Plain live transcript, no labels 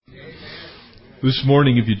This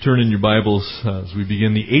morning, if you turn in your Bibles, as we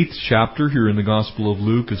begin the 8th chapter here in the Gospel of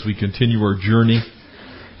Luke, as we continue our journey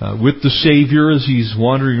with the Savior as He's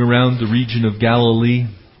wandering around the region of Galilee,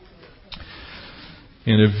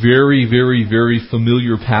 in a very, very, very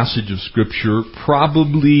familiar passage of Scripture,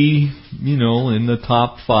 probably, in the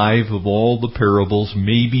top 5 of all the parables,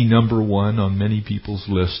 maybe number 1 on many people's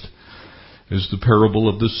list, is the parable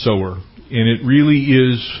of the sower. And it really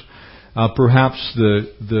is perhaps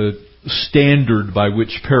the standard by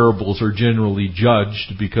which parables are generally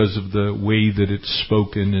judged because of the way that it's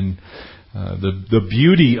spoken and the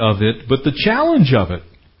beauty of it, but the challenge of it.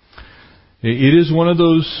 It is one of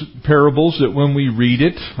those parables that when we read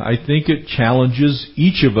it, I think it challenges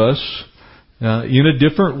each of us in a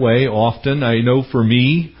different way often. I know for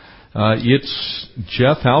me, it's,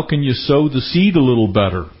 Jeff, how can you sow the seed a little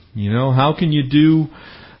better? How can you do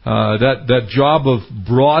that job of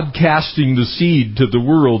broadcasting the seed to the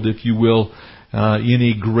world, if you will, in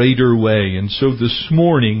a greater way? And so this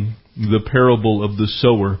morning, the parable of the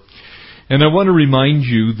sower. And I want to remind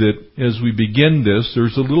you that as we begin this,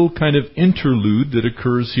 there's a little kind of interlude that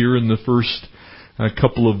occurs here in the first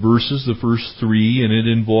couple of verses, the first 3, and it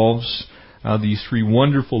involves these 3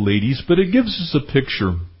 wonderful ladies, but it gives us a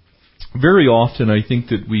picture. Very often I think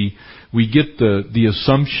that we get the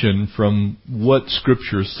assumption from what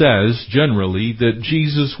Scripture says, generally, that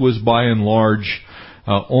Jesus was by and large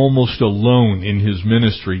almost alone in His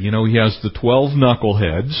ministry. He has the 12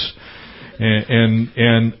 knuckleheads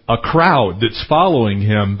and a crowd that's following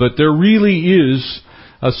Him, but there really is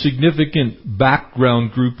a significant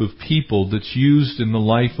background group of people that's used in the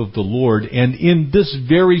life of the Lord, and in this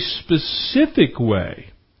very specific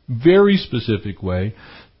way, they're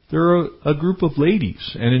a group of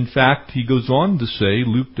ladies. And in fact, he goes on to say,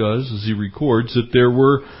 Luke does, as he records, that there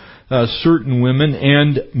were certain women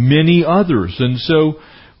and many others. And so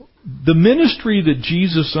the ministry that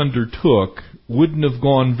Jesus undertook wouldn't have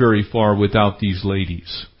gone very far without these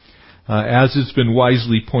ladies. As it's been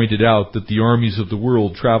wisely pointed out, that the armies of the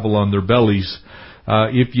world travel on their bellies.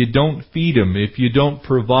 If you don't feed them, if you don't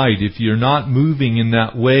provide, if you're not moving in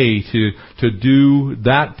that way to do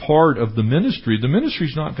that part of the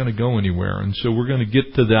ministry's not going to go anywhere. And so we're going to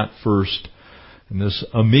get to that first in this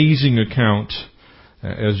amazing account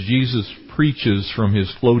as Jesus preaches from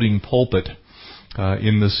His floating pulpit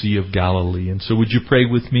in the Sea of Galilee. And so would you pray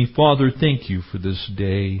with me? Father, thank You for this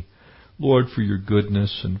day. Lord, for Your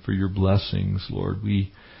goodness and for Your blessings. Lord,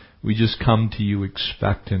 we just come to You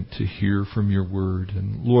expectant to hear from Your Word.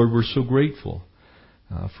 And Lord, we're so grateful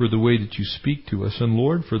for the way that You speak to us. And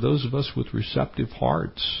Lord, for those of us with receptive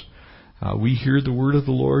hearts, we hear the Word of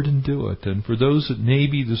the Lord and do it. And for those that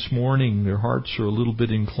maybe this morning their hearts are a little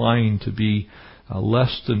bit inclined to be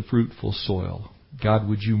less than fruitful soil, God,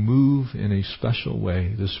 would You move in a special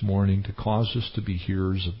way this morning to cause us to be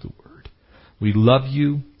hearers of the Word. We love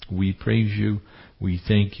You. We praise You. We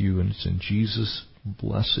thank You. And it's in Jesus'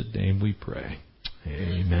 blessed name we pray.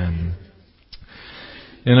 Amen.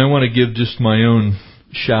 And I want to give just my own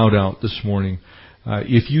shout out this morning.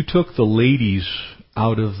 If you took the ladies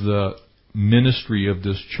out of the ministry of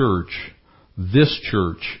this church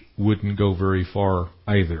wouldn't go very far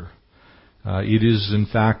either. It is, in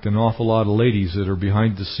fact, an awful lot of ladies that are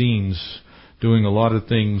behind the scenes doing a lot of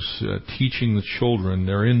things, teaching the children.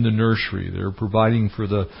 They're in the nursery. They're providing for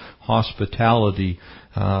the hospitality.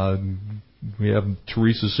 We have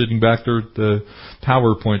Teresa sitting back there at the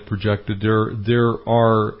PowerPoint projected. There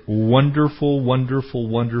are wonderful, wonderful,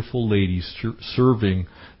 wonderful ladies serving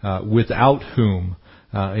without whom,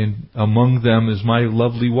 and among them is my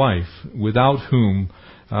lovely wife, without whom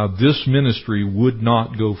this ministry would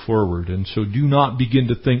not go forward. And so do not begin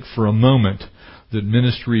to think for a moment that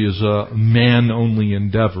ministry is a man-only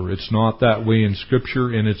endeavor. It's not that way in Scripture,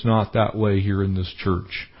 and it's not that way here in this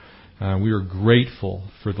church. We are grateful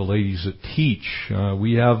for the ladies that teach. Go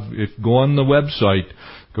on the website,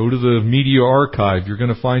 go to the media archive. You're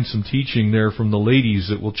going to find some teaching there from the ladies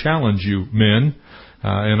that will challenge you, men,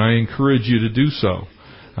 and I encourage you to do so,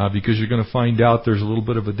 because you're going to find out there's a little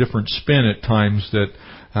bit of a different spin at times that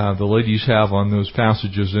the ladies have on those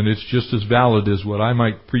passages, and it's just as valid as what I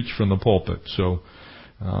might preach from the pulpit. So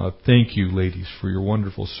thank you, ladies, for your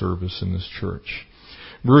wonderful service in this church.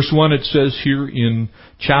 Verse 1, it says here in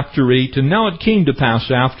chapter 8, and now it came to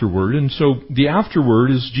pass afterward. And so the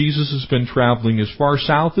afterward is Jesus has been traveling as far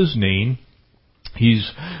south as Nain,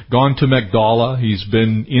 He's gone to Magdala. He's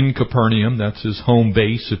been in Capernaum. That's his home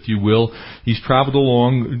base, if you will. He's traveled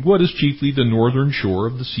along what is chiefly the northern shore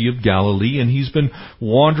of the Sea of Galilee, and he's been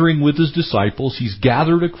wandering with his disciples. He's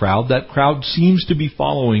gathered a crowd. That crowd seems to be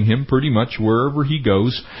following him pretty much wherever he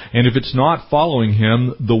goes. And if it's not following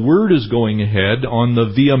him, the word is going ahead on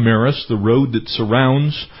the Via Maris, the road that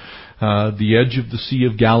surrounds the edge of the Sea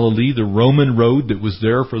of Galilee, the Roman road that was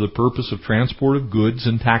there for the purpose of transport of goods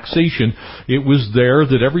and taxation. It was there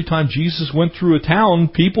that every time Jesus went through a town,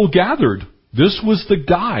 people gathered. This was the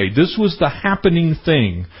guide. This was the happening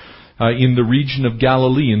thing in the region of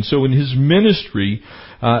Galilee. And so in his ministry,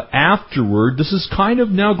 afterward, this is kind of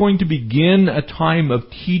now going to begin a time of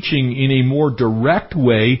teaching in a more direct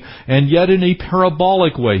way and yet in a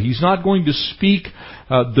parabolic way. He's not going to speak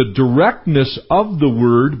the directness of the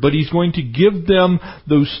word, but he's going to give them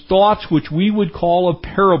those thoughts which we would call a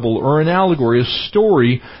parable or an allegory, a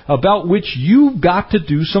story about which you've got to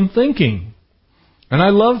do some thinking. And I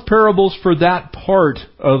love parables for that part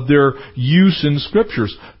of their use in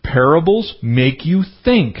Scriptures. Parables make you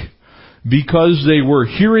think. Because they were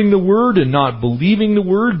hearing the word and not believing the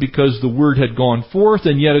word, because the word had gone forth,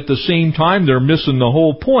 and yet at the same time they're missing the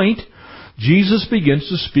whole point, Jesus begins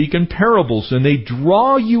to speak in parables, and they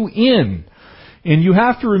draw you in. And you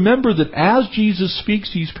have to remember that as Jesus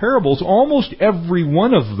speaks these parables, almost every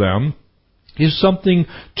one of them is something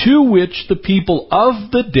to which the people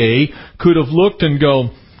of the day could have looked and go,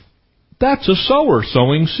 that's a sower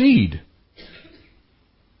sowing seed.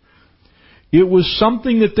 It was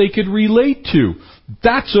something that they could relate to.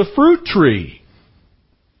 That's a fruit tree.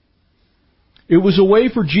 It was a way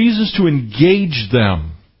for Jesus to engage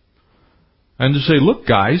them and to say, look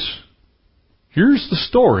guys, here's the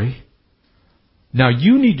story. Now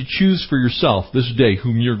you need to choose for yourself this day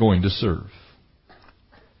whom you're going to serve.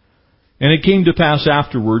 And it came to pass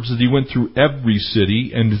afterwards that he went through every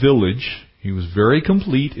city and village. He was very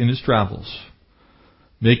complete in his travels.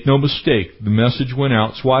 Make no mistake, the message went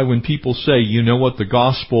out. It's why when people say, you know what, the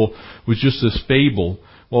gospel was just this fable.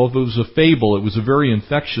 Well, if it was a fable, it was a very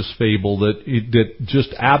infectious fable that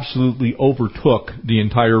just absolutely overtook the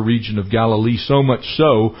entire region of Galilee, so much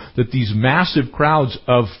so that these massive crowds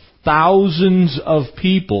of thousands of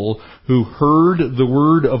people who heard the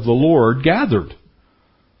word of the Lord gathered.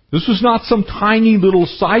 This was not some tiny little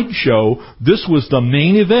sideshow. This was the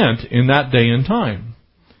main event in that day and time.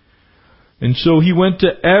 And so he went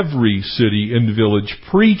to every city and village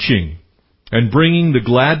preaching and bringing the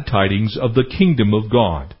glad tidings of the kingdom of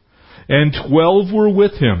God. And 12 were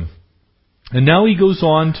with him. And now he goes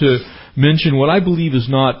on to mention what I believe is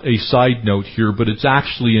not a side note here, but it's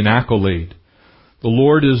actually an accolade. The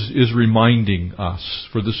Lord is reminding us,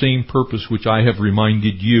 for the same purpose which I have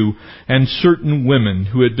reminded you, and certain women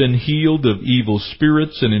who had been healed of evil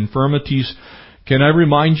spirits and infirmities. Can I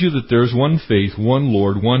remind you that there's one faith, one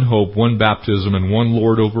Lord, one hope, one baptism, and one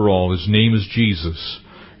Lord over all. His name is Jesus.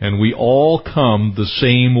 And we all come the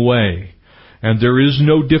same way. And there is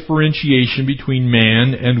no differentiation between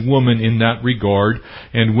man and woman in that regard.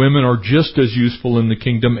 And women are just as useful in the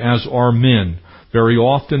kingdom as are men. Very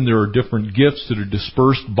often there are different gifts that are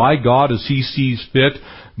dispersed by God as He sees fit.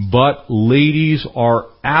 But ladies are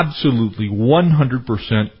absolutely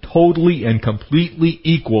 100% totally and completely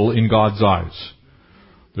equal in God's eyes.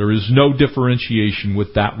 There is no differentiation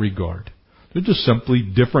with that regard. They're just simply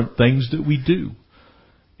different things that we do.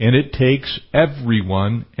 And it takes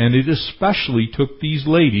everyone, and it especially took these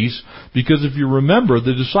ladies, because if you remember,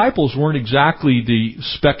 the disciples weren't exactly the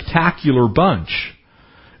spectacular bunch.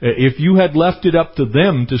 If you had left it up to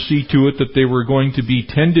them to see to it that they were going to be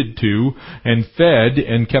tended to and fed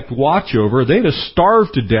and kept watch over, they'd have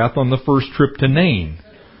starved to death on the first trip to Nain.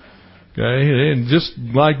 Okay, and just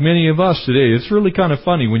like many of us today, it's really kind of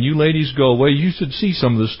funny. When you ladies go away, you should see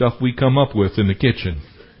some of the stuff we come up with in the kitchen.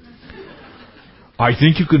 I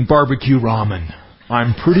think you can barbecue ramen.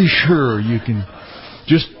 I'm pretty sure you can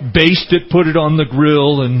just baste it, put it on the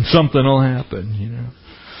grill, and something will happen, you know.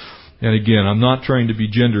 And again, I'm not trying to be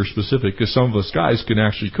gender specific, because some of us guys can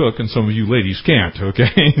actually cook and some of you ladies can't,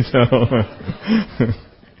 okay? So,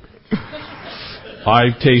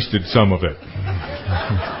 I've tasted some of it.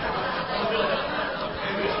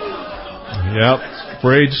 Yep,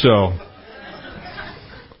 afraid so.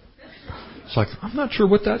 It's like, I'm not sure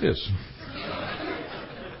what that is.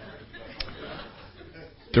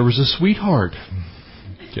 There was a sweetheart.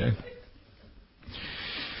 Okay.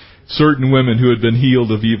 Certain women who had been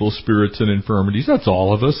healed of evil spirits and infirmities. That's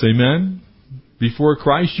all of us, amen? Before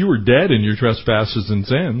Christ, you were dead in your trespasses and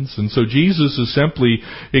sins. And so Jesus is simply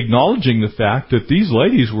acknowledging the fact that these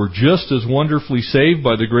ladies were just as wonderfully saved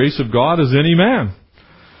by the grace of God as any man.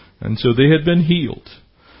 And so they had been healed.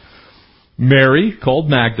 Mary, called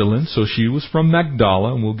Magdalene, so she was from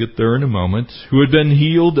Magdala, and we'll get there in a moment, who had been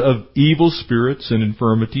healed of evil spirits and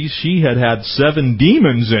infirmities. She had had 7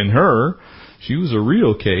 demons in her. She was a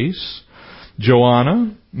real case.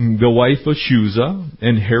 Joanna, the wife of Chuza,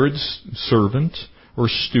 and Herod's servant, or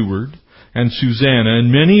steward, and Susanna,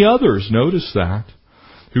 and many others, notice that,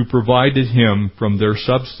 who provided him from their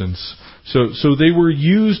substance. So they were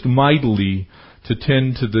used mightily to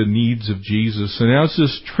tend to the needs of Jesus. And as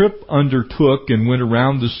this trip undertook and went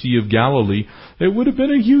around the Sea of Galilee, it would have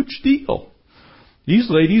been a huge deal. These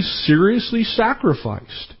ladies seriously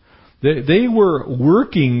sacrificed. They were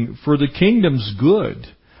working for the kingdom's good.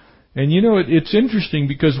 And it's interesting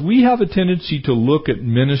because we have a tendency to look at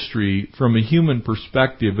ministry from a human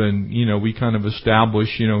perspective, and we kind of establish,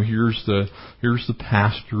 here's the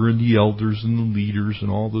pastor and the elders and the leaders and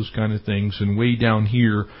all those kind of things, and way down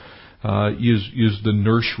here is the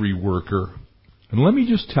nursery worker. And let me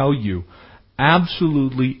just tell you,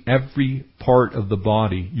 absolutely every part of the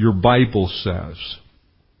body, your Bible says,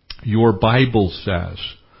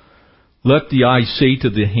 let the eye say to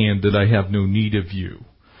the hand that I have no need of you.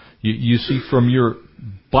 You see, from your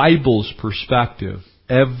Bible's perspective,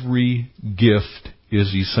 every gift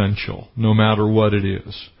is essential, no matter what it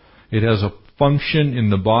is. It has a function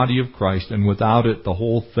in the body of Christ, and without it, the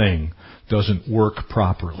whole thing doesn't work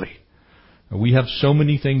properly. We have so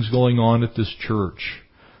many things going on at this church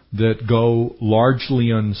that go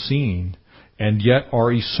largely unseen, and yet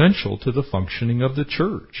are essential to the functioning of the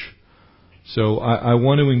church. So I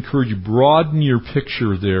want to encourage you, broaden your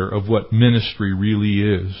picture there of what ministry really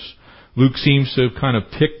is. Luke seems to have kind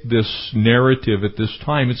of picked this narrative at this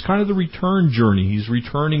time. It's kind of the return journey. He's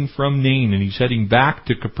returning from Nain and he's heading back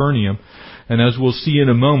to Capernaum. And as we'll see in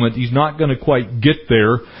a moment, he's not going to quite get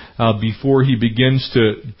there before he begins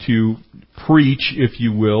to preach, if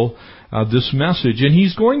you will, this message. And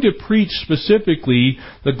he's going to preach specifically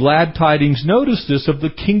the glad tidings, notice this, of the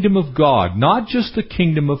kingdom of God, not just the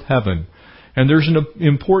kingdom of heaven. And there's an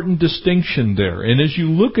important distinction there. And as you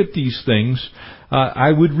look at these things,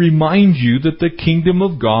 I would remind you that the kingdom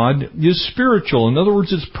of God is spiritual. In other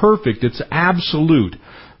words, it's perfect. It's absolute.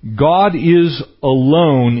 God is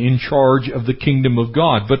alone in charge of the kingdom of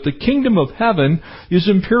God. But the kingdom of heaven is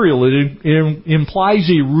imperial. It implies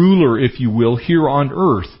a ruler, if you will, here on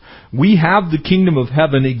earth. We have the kingdom of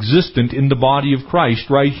heaven existent in the body of Christ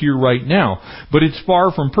right here, right now. But it's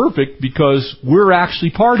far from perfect because we're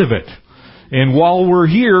actually part of it. And while we're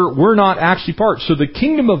here, we're not actually part. So the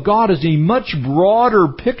kingdom of God is a much broader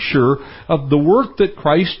picture of the work that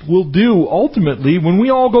Christ will do ultimately when we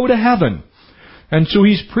all go to heaven. And so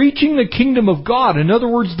he's preaching the kingdom of God. In other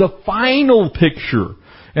words, the final picture.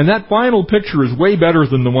 And that final picture is way better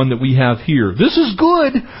than the one that we have here. This is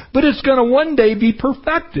good, but it's going to one day be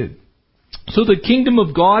perfected. So the kingdom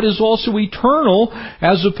of God is also eternal,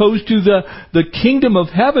 as opposed to the kingdom of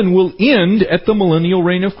heaven will end at the millennial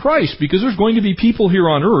reign of Christ. Because there's going to be people here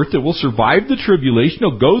on earth that will survive the tribulation,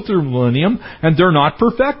 they'll go through the millennium, and they're not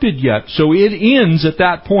perfected yet. So it ends at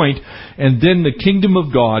that point, and then the kingdom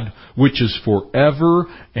of God, which is forever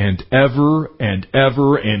and ever and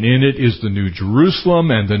ever, and in it is the new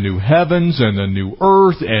Jerusalem and the new heavens and the new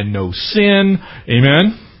earth and no sin.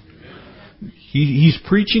 Amen? He's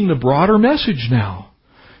preaching the broader message now.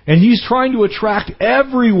 And he's trying to attract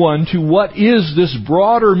everyone to what is this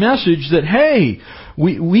broader message that, hey,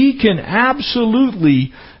 we can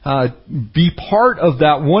absolutely be part of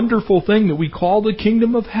that wonderful thing that we call the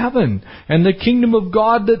kingdom of heaven and the kingdom of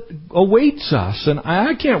God that awaits us. And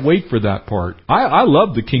I can't wait for that part. I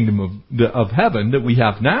love the kingdom of heaven that we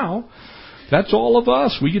have now. That's all of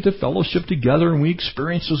us. We get to fellowship together and we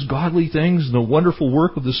experience those godly things and the wonderful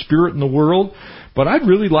work of the Spirit in the world. But I'd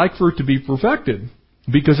really like for it to be perfected.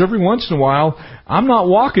 Because every once in a while, I'm not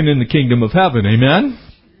walking in the kingdom of heaven. Amen?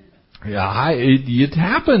 Yeah, it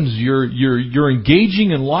happens. You're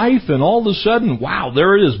engaging in life and all of a sudden, wow,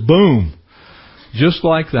 there it is. Boom. Just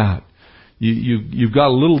like that. You've got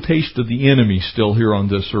a little taste of the enemy still here on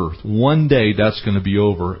this earth. One day that's going to be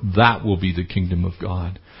over. That will be the kingdom of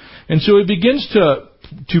God. And so it begins to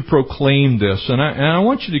proclaim this, and I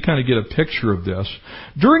want you to kind of get a picture of this.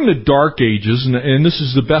 During the Dark Ages, and this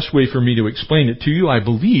is the best way for me to explain it to you, I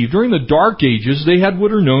believe, during the Dark Ages, they had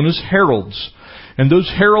what are known as heralds. And those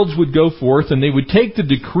heralds would go forth, and they would take the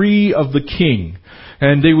decree of the king,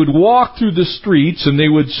 and they would walk through the streets, and they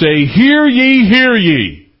would say, "Hear ye, hear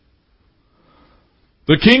ye!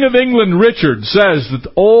 The King of England, Richard, says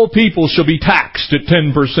that all people shall be taxed at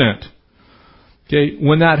 10%. Okay,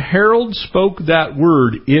 when that herald spoke that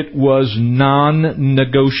word, it was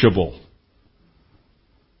non-negotiable.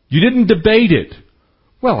 You didn't debate it.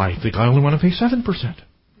 Well, I think I only want to pay 7%.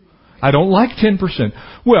 I don't like 10%.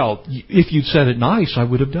 Well, if you'd said it nice, I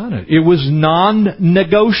would have done it. It was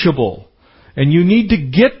non-negotiable. And you need to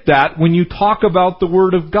get that when you talk about the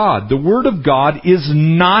Word of God. The Word of God is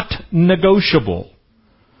not negotiable.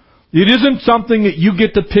 It isn't something that you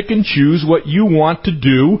get to pick and choose what you want to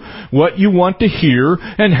do, what you want to hear,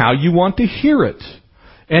 and how you want to hear it.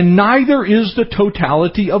 And neither is the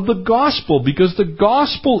totality of the gospel, because the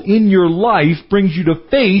gospel in your life brings you to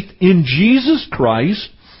faith in Jesus Christ,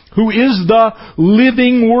 who is the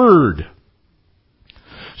living Word.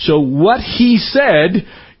 So what He said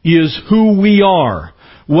is who we are.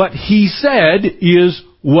 What He said is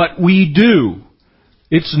what we do.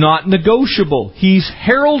 It's not negotiable. He's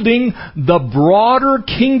heralding the broader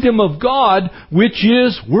kingdom of God, which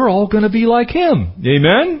is we're all going to be like Him.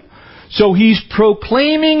 Amen? So He's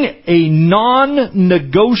proclaiming a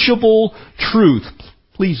non-negotiable truth.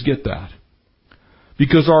 Please get that.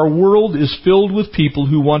 Because our world is filled with people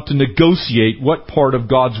who want to negotiate what part of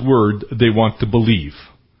God's Word they want to believe.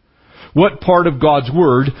 What part of God's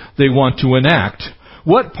Word they want to enact.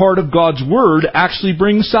 What part of God's Word actually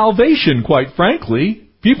brings salvation, quite frankly.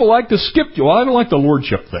 People like to skip, well, I don't like the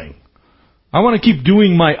Lordship thing. I want to keep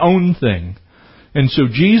doing my own thing. And so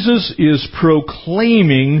Jesus is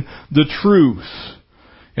proclaiming the truth.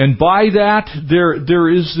 And by that, there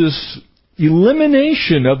is this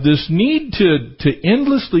elimination of this need to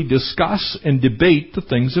endlessly discuss and debate the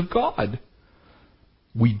things of God.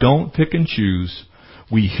 We don't pick and choose.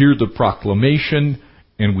 We hear the proclamation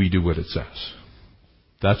and we do what it says.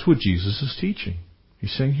 That's what Jesus is teaching.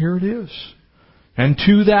 He's saying, here it is. And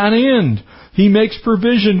to that end, He makes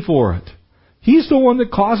provision for it. He's the one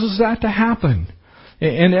that causes that to happen.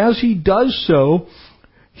 And as He does so,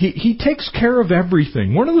 He takes care of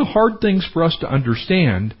everything. One of the hard things for us to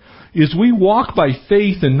understand is we walk by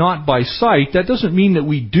faith and not by sight. That doesn't mean that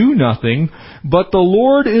we do nothing, but the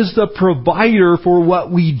Lord is the provider for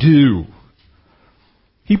what we do.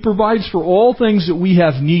 He provides for all things that we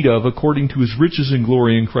have need of according to His riches and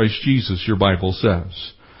glory in Christ Jesus, your Bible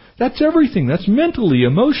says. That's everything. That's mentally,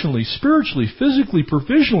 emotionally, spiritually, physically,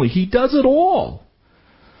 provisionally. He does it all.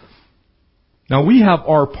 Now we have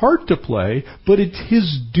our part to play, but it's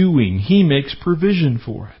His doing. He makes provision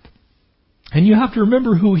for it. And you have to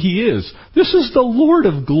remember who He is. This is the Lord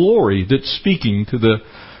of glory that's speaking to the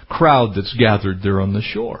crowd that's gathered there on the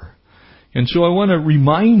shore. And so I want to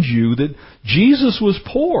remind you that Jesus was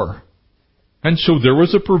poor. And so there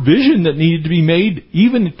was a provision that needed to be made,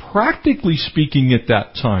 even practically speaking at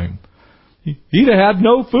that time. He'd have had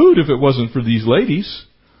no food if it wasn't for these ladies.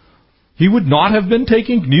 He would not have been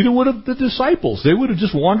taking, neither would have the disciples. They would have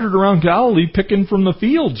just wandered around Galilee picking from the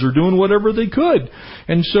fields or doing whatever they could.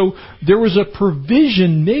 And so there was a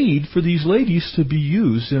provision made for these ladies to be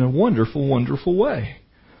used in a wonderful, wonderful way.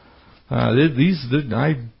 I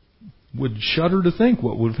would shudder to think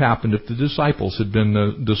what would have happened if the disciples had been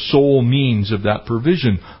the sole means of that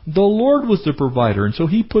provision. The Lord was the provider, and so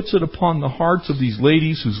He puts it upon the hearts of these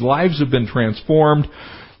ladies whose lives have been transformed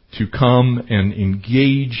to come and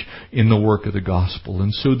engage in the work of the gospel.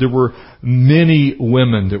 And so there were many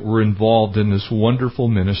women that were involved in this wonderful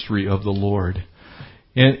ministry of the Lord.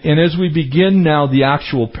 And as we begin now the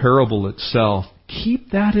actual parable itself,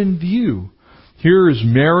 keep that in view. Here is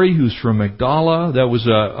Mary, who's from Magdala. That was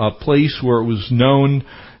a place where it was known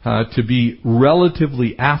to be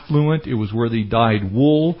relatively affluent. It was where they dyed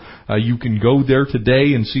wool. You can go there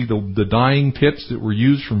today and see the dyeing pits that were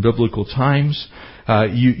used from biblical times.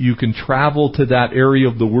 You can travel to that area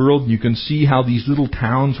of the world. You can see how these little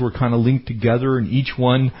towns were kind of linked together, and each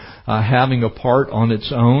one having a part on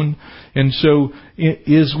its own. And so,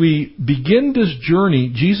 as we begin this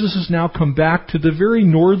journey, Jesus has now come back to the very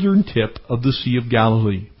northern tip of the Sea of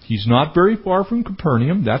Galilee. He's not very far from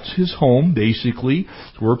Capernaum. That's his home, basically.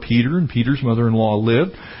 It's where Peter and Peter's mother-in-law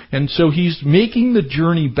lived. And so he's making the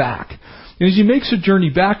journey back. And as he makes a journey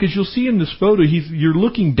back, as you'll see in this photo, you're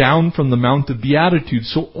looking down from the Mount of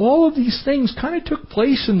Beatitudes. So all of these things kind of took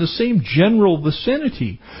place in the same general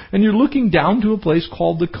vicinity. And you're looking down to a place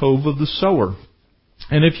called the Cove of the Sower.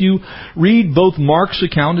 And if you read both Mark's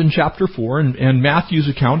account in chapter 4 and Matthew's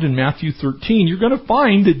account in Matthew 13, you're going to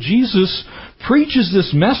find that Jesus preaches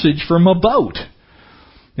this message from a boat.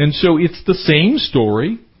 And so it's the same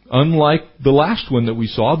story. Unlike the last one that we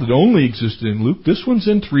saw that only existed in Luke, this one's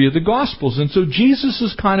in 3 of the Gospels. And so Jesus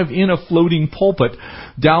is kind of in a floating pulpit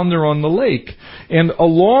down there on the lake. And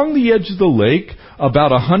along the edge of the lake,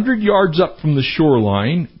 about 100 yards up from the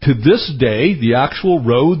shoreline, to this day, the actual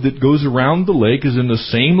road that goes around the lake is in the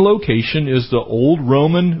same location as the old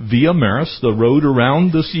Roman Via Maris, the road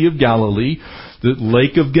around the Sea of Galilee. the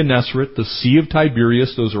Lake of Gennesaret, the Sea of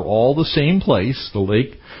Tiberias. Those are all the same place, the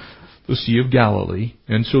lake, the Sea of Galilee.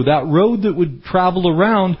 And so that road that would travel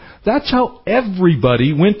around, that's how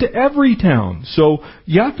everybody went to every town. So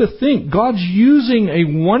you have to think, God's using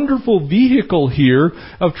a wonderful vehicle here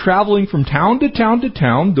of traveling from town to town to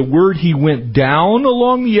town. The word, He went down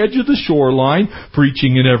along the edge of the shoreline,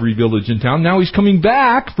 preaching in every village and town. Now He's coming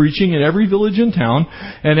back, preaching in every village and town.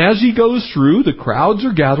 And as He goes through, the crowds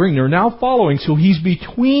are gathering. They're now following. So He's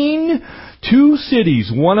between two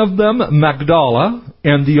cities, one of them Magdala,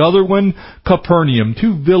 and the other one Capernaum,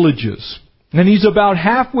 two villages. And He's about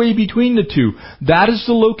halfway between the two. That is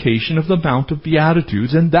the location of the Mount of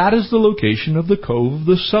Beatitudes, and that is the location of the Cove of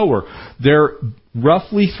the Sower. They're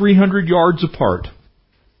roughly 300 yards apart.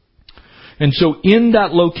 And so in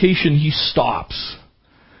that location He stops.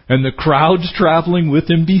 And the crowd's traveling with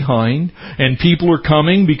Him behind. And people are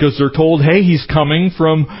coming because they're told, hey, He's coming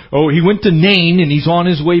from, He went to Nain and He's on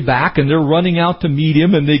His way back. And they're running out to meet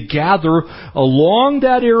Him. And they gather along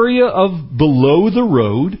that area of below the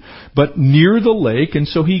road, but near the lake. And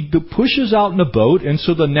so He pushes out in a boat. And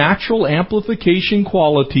so the natural amplification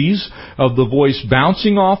qualities of the voice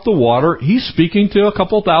bouncing off the water, He's speaking to a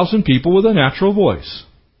couple thousand people with a natural voice.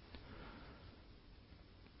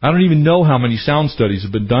 I don't even know how many sound studies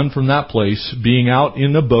have been done from that place, being out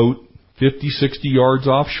in a boat 50, 60 yards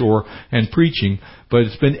offshore and preaching, but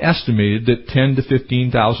it's been estimated that 10 to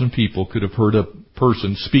 15,000 people could have heard a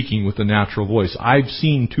person speaking with a natural voice. I've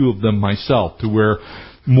seen two of them myself, to where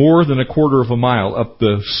more than a quarter of a mile up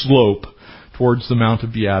the slope towards the Mount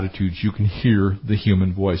of Beatitudes, you can hear the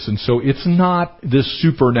human voice. And so it's not this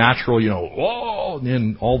supernatural, whoa, and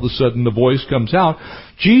then all of a sudden the voice comes out.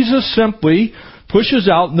 Jesus simply pushes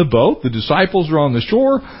out in the boat. The disciples are on the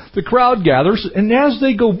shore. The crowd gathers. And as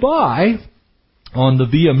they go by on the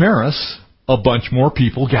Via Maris, a bunch more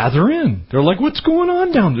people gather in. They're like, what's going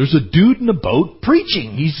on down there? There's a dude in a boat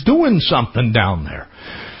preaching. He's doing something down there.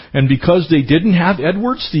 And because they didn't have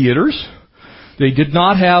Edwards Theaters, they did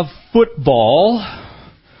not have football,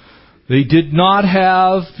 they did not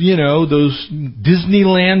have, those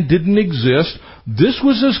Disneyland didn't exist. This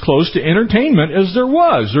was as close to entertainment as there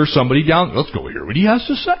was. There's somebody down, let's go hear what he has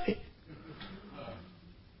to say.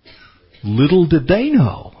 Little did they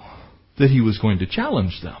know that He was going to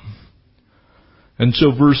challenge them. And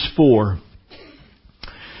so verse 4,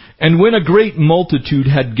 and when a great multitude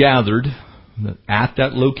had gathered at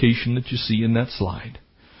that location that you see in that slide,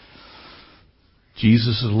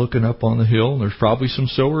 Jesus is looking up on the hill, and there's probably some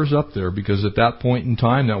sowers up there, because at that point in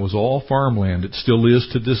time, that was all farmland. It still is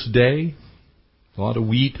to this day. A lot of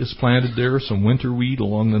wheat is planted there, some winter wheat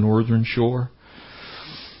along the northern shore.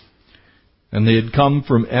 And they had come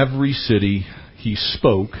from every city. He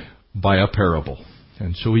spoke by a parable.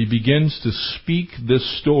 And so He begins to speak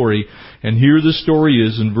this story. And here the story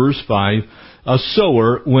is in verse 5. A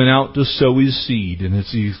sower went out to sow his seed. And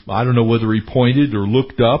I don't know whether he pointed or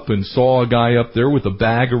looked up and saw a guy up there with a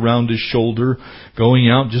bag around his shoulder going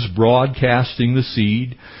out just broadcasting the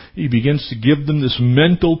seed. He begins to give them this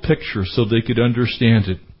mental picture so they could understand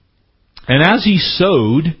it. And as he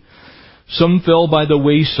sowed, some fell by the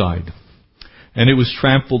wayside, and it was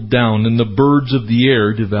trampled down, and the birds of the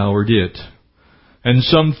air devoured it. And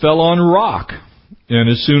some fell on rock, and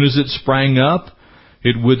as soon as it sprang up,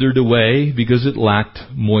 it withered away because it lacked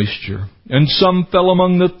moisture. And some fell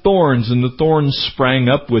among the thorns, and the thorns sprang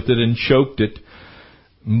up with it and choked it.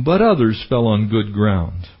 But others fell on good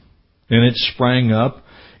ground, and it sprang up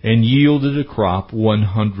and yielded a crop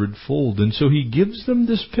 100-fold. And so He gives them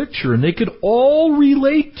this picture, and they could all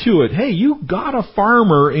relate to it. Hey, you got a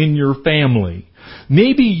farmer in your family.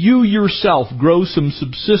 Maybe you yourself grow some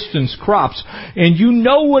subsistence crops, and you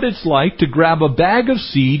know what it's like to grab a bag of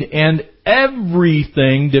seed, and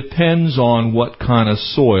everything depends on what kind of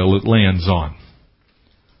soil it lands on.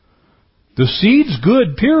 The seed's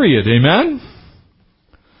good, period. Amen?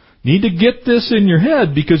 Need to get this in your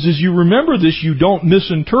head, because as you remember this, you don't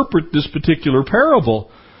misinterpret this particular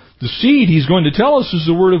parable. The seed, He's going to tell us, is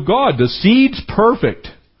the Word of God. The seed's perfect.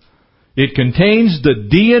 It contains the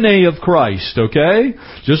DNA of Christ, okay?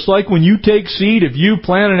 Just like when you take seed, if you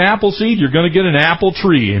plant an apple seed, you're going to get an apple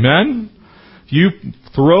tree, amen? If you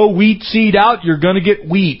throw wheat seed out, you're going to get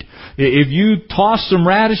wheat. If you toss some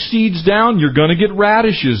radish seeds down, you're going to get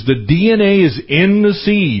radishes. The DNA is in the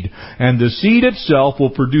seed, and the seed itself will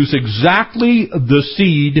produce exactly the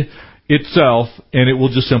seed itself, and it will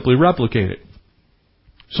just simply replicate it.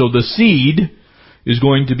 So the seed is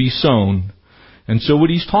going to be sown. And so what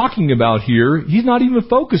He's talking about here, He's not even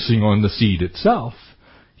focusing on the seed itself.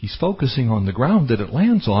 He's focusing on the ground that it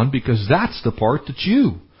lands on, because that's the part that's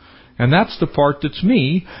you. And that's the part that's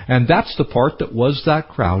me, and that's the part that was that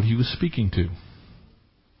crowd he was speaking to.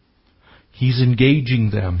 He's engaging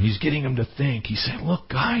them. He's getting them to think. He's saying, look,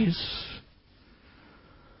 guys.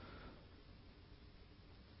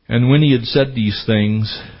 And when he had said these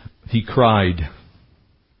things, he cried.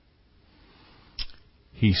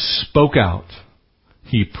 He spoke out.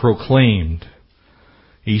 He proclaimed.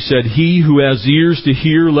 He said, he who has ears to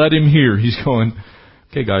hear, let him hear. He's going,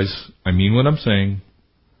 okay, guys, I mean what I'm saying.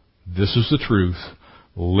 This is the truth.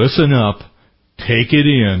 Listen up. Take it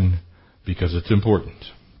in, because it's important.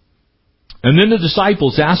 And then the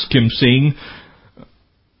disciples asked him, saying,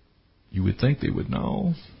 you would think they would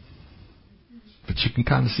know, but you can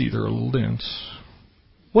kind of see they're a little dense.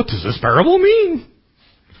 What does this parable mean?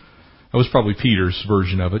 That was probably Peter's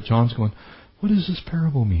version of it. John's going, what does this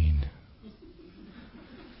parable mean?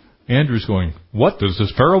 Andrew's going, what does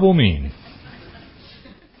this parable mean?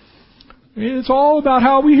 It's all about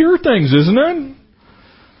how we hear things, isn't it?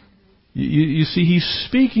 You see, he's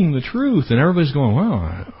speaking the truth, and everybody's going, well,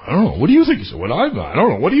 I don't know. What do you think he said? I don't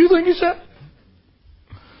know. What do you think he said?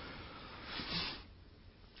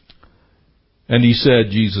 And he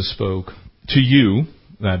said, Jesus spoke, to you,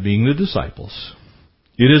 that being the disciples,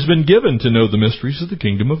 it has been given to know the mysteries of the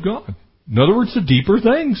kingdom of God. In other words, the deeper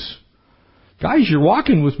things. Guys, you're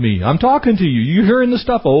walking with me. I'm talking to you. You're hearing this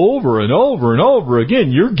stuff over and over and over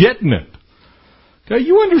again. You're getting it. Okay,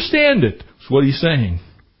 you understand it. That's what he's saying.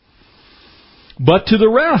 But to the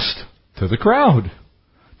rest, to the crowd,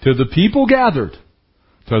 to the people gathered,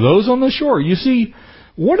 to those on the shore. You see,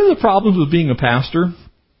 one of the problems with being a pastor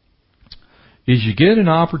is you get an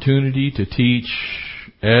opportunity to teach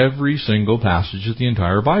every single passage of the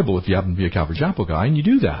entire Bible if you happen to be a Calvary Chapel guy, and you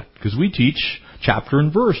do that. Because we teach chapter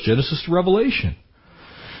and verse, Genesis to Revelation.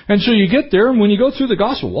 And so you get there, and when you go through the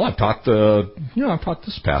gospel, well, I've taught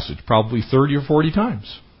this passage probably 30 or 40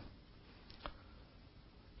 times.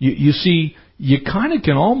 You see, you kind of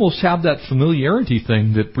can almost have that familiarity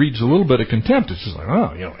thing that breeds a little bit of contempt. It's just like,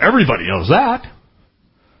 oh, everybody knows that.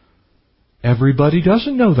 Everybody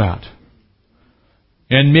doesn't know that.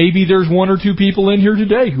 And maybe there's one or two people in here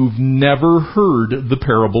today who've never heard the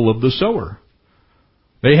parable of the sower.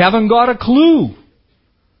 They haven't got a clue.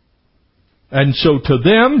 And so to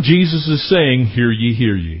them, Jesus is saying, hear ye,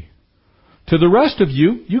 hear ye. To the rest of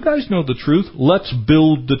you, you guys know the truth. Let's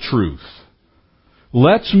build the truth.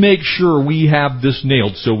 Let's make sure we have this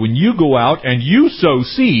nailed. So when you go out and you sow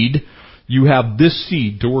seed, you have this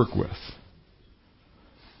seed to work with.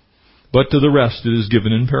 But to the rest it is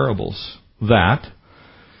given in parables, that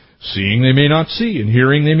seeing they may not see, and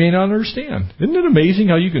hearing they may not understand. Isn't it amazing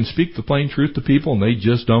how you can speak the plain truth to people and they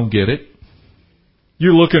just don't get it?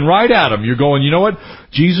 You're looking right at them. You're going, you know what?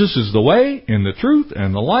 Jesus is the way and the truth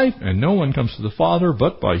and the life, and no one comes to the Father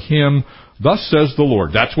but by Him. Thus says the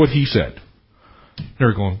Lord. That's what He said.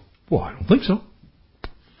 They're going, well, I don't think so.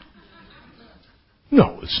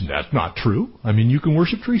 No, that's not true. I mean, you can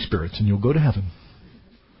worship tree spirits and you'll go to heaven.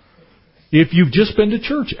 If you've just been to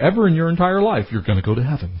church ever in your entire life, you're going to go to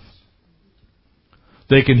heaven.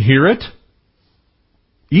 They can hear it,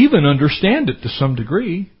 even understand it to some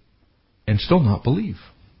degree, and still not believe.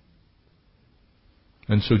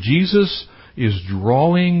 And so Jesus is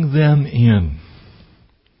drawing them in.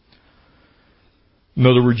 In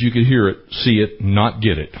other words, you could hear it, see it, not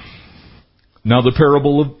get it. Now the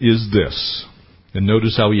parable is this. And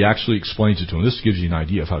notice how he actually explains it to them. This gives you an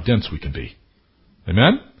idea of how dense we can be.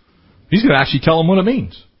 Amen? He's going to actually tell them what it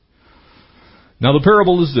means. Now the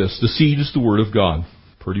parable is this. The seed is the word of God.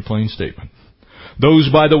 Pretty plain statement. Those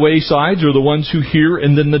by the waysides are the ones who hear,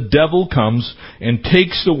 and then the devil comes and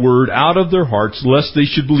takes the word out of their hearts, lest they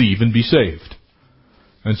should believe and be saved.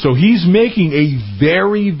 And so he's making a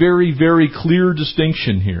very, very, very clear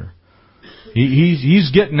distinction here.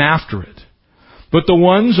 He's getting after it. But the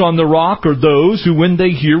ones on the rock are those who, when they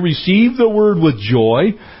hear, receive the word with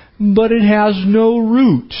joy, but it has no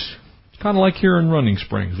root. Kind of like here in Running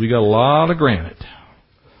Springs. We got a lot of granite.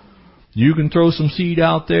 You can throw some seed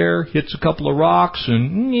out there, hits a couple of rocks,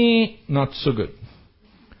 and not so good.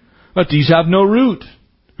 But these have no root,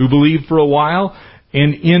 who believe for a while,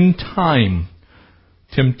 and in time,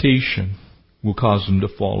 temptation will cause them to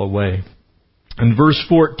fall away. And verse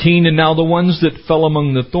 14, and now the ones that fell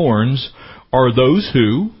among the thorns are those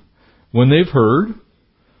who, when they've heard,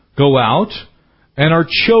 go out and are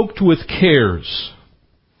choked with cares,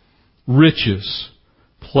 riches,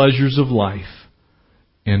 pleasures of life,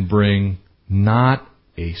 and bring not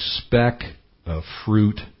a speck of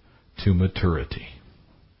fruit to maturity.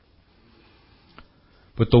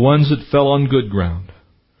 But the ones that fell on good ground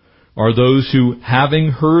are those who, having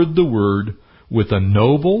heard the word with a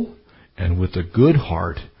noble and with a good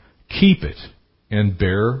heart, keep it, and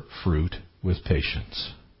bear fruit with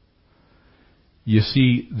patience. You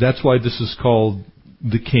see, that's why this is called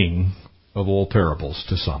the king of all parables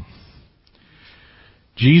to some.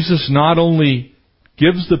 Jesus not only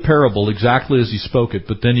gives the parable exactly as he spoke it,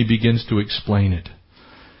 but then he begins to explain it.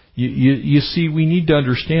 You see, we need to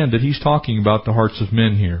understand that he's talking about the hearts of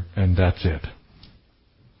men here, and that's it.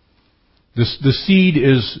 The seed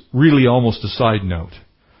is really almost a side note.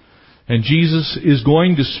 And Jesus is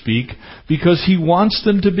going to speak because he wants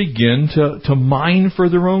them to begin to mine for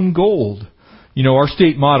their own gold. You know, our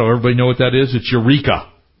state motto, everybody know what that is? It's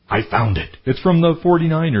Eureka! I found it. It's from the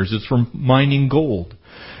 49ers. It's from mining gold.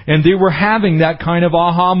 And they were having that kind of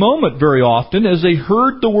aha moment very often. As they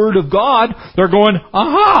heard the Word of God, they're going,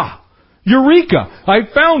 aha! Eureka! I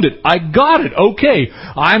found it. I got it. Okay.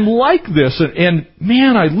 I'm like this. And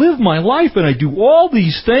man, I live my life and I do all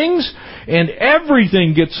these things and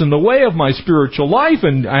everything gets in the way of my spiritual life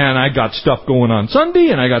and I got stuff going on Sunday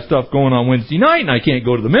and I got stuff going on Wednesday night and I can't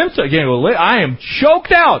go to the ministry. I can't go to I am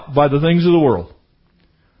choked out by the things of the world.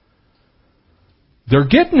 They're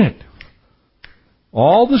getting it.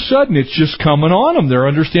 All of a sudden, it's just coming on them. They're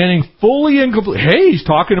understanding fully and completely. Hey, he's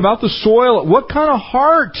talking about the soil. What kind of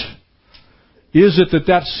heart is it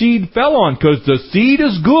that seed fell on? Because the seed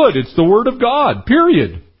is good. It's the Word of God,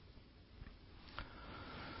 period.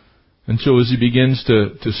 And so as he begins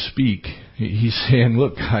to speak, he's saying,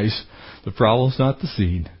 look, guys, the problem's not the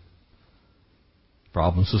seed. The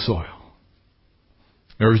problem's the soil.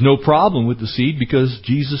 There is no problem with the seed because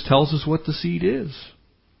Jesus tells us what the seed is.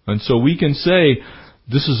 And so we can say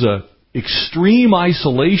this is an extreme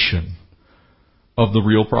isolation of the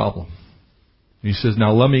real problem. He says,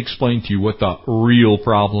 now let me explain to you what the real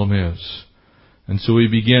problem is. And so he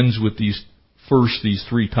begins with these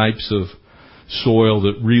three types of soil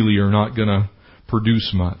that really are not going to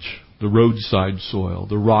produce much. The roadside soil,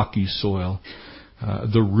 the rocky soil,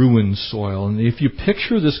 the ruined soil. And if you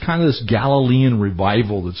picture this kind of this Galilean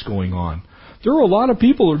revival that's going on, there are a lot of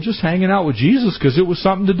people who are just hanging out with Jesus because it was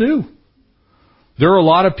something to do. There are a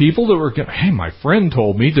lot of people that were, hey, my friend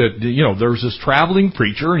told me that, there was this traveling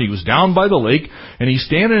preacher and he was down by the lake and he's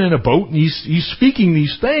standing in a boat and he's speaking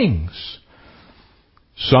these things.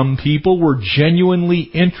 Some people were genuinely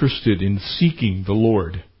interested in seeking the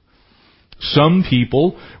Lord. Some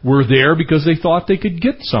people were there because they thought they could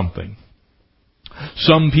get something.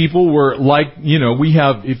 Some people were like, we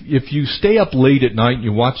have, if you stay up late at night and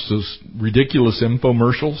you watch those ridiculous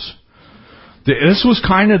infomercials, this was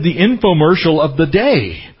kind of the infomercial of the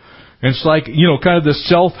day. And it's like, kind of the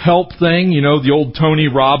self-help thing, the old Tony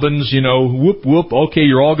Robbins, whoop, whoop, okay,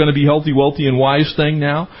 you're all going to be healthy, wealthy, and wise thing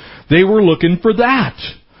now. They were looking for that.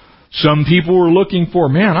 Some people were looking for,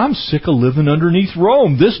 man, I'm sick of living underneath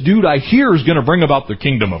Rome. This dude I hear is going to bring about the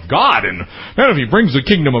kingdom of God. And man, if he brings the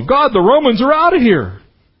kingdom of God, the Romans are out of here.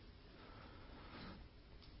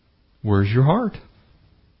 Where's your heart?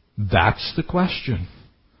 That's the question.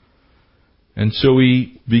 And so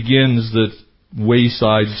he begins the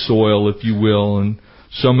wayside soil, if you will, and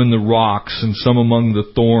some in the rocks and some among the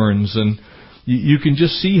thorns. And you can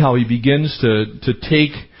just see how he begins to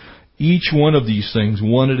take each one of these things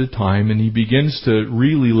one at a time, and he begins to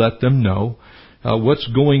really let them know what's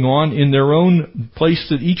going on in their own place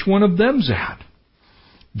that each one of them's at.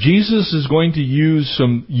 Jesus is going to use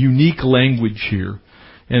some unique language here.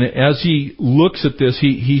 And as he looks at this,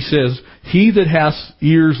 he says, he that hath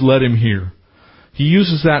ears, let him hear. He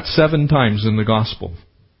uses that 7 times in the Gospel.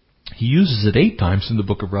 He uses it 8 times in the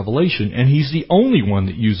book of Revelation, and he's the only one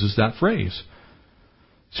that uses that phrase.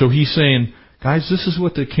 So he's saying, guys, this is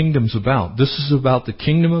what the kingdom's about. This is about the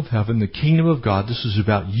kingdom of heaven, the kingdom of God. This is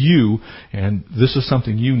about you, and this is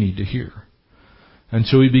something you need to hear. And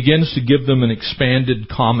so he begins to give them an expanded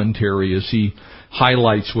commentary as he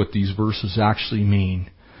highlights what these verses actually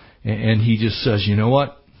mean. And he just says, you know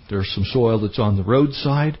what? There's some soil that's on the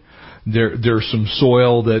roadside. There's some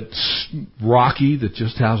soil that's rocky, that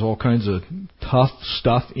just has all kinds of tough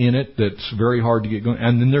stuff in it that's very hard to get going.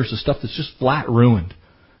 And then there's the stuff that's just flat ruined.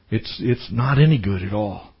 It's not any good at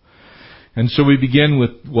all. And so we begin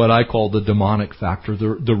with what I call the demonic factor,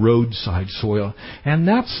 the roadside soil. And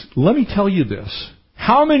let me tell you this.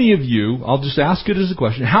 How many of you, I'll just ask it as a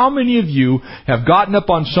question, how many of you have gotten up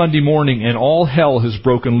on Sunday morning and all hell has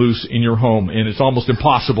broken loose in your home and it's almost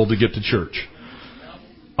impossible to get to church?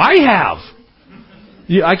 I have.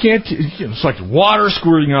 I can't. It's like water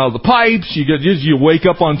squirting out of the pipes. You wake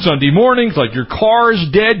up on Sunday morning. It's like your car's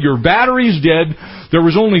dead. Your battery's dead. There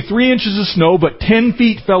was only 3 inches of snow, but 10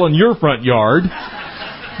 feet fell in your front yard.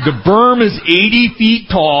 The berm is 80 feet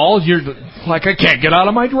tall. You're like, I can't get out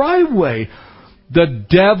of my driveway. The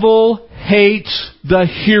devil hates the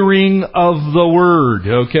hearing of the Word,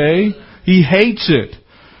 okay? He hates it.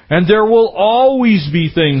 And there will always be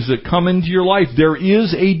things that come into your life. There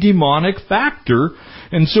is a demonic factor.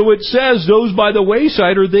 And so it says, those by the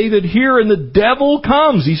wayside are they that hear, and the devil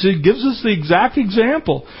comes. He said, gives us the exact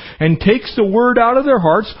example, and takes the Word out of their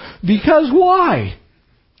hearts. Because why?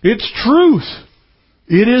 It's truth.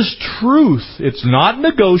 It is truth. It's not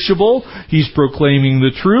negotiable. He's proclaiming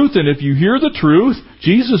the truth, and if you hear the truth,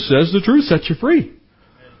 Jesus says the truth sets you free.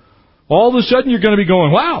 All of a sudden you're going to be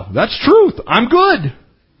going, wow, that's truth. I'm good.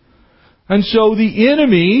 And so the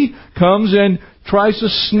enemy comes and tries to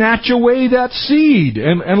snatch away that seed.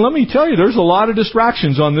 And let me tell you, there's a lot of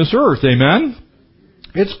distractions on this earth. Amen?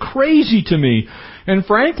 It's crazy to me. And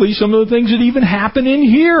frankly, some of the things that even happen in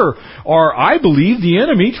here are, I believe, the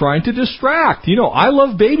enemy trying to distract. You know, I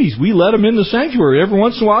love babies. We let them in the sanctuary. Every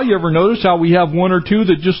once in a while, you ever notice how we have one or two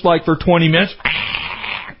that just like for 20 minutes,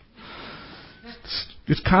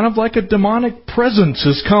 it's kind of like a demonic presence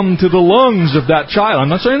has come to the lungs of that child. I'm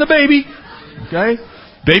not saying the baby. Okay?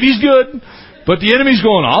 Baby's good. But the enemy's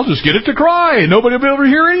going, I'll just get it to cry and nobody will be able to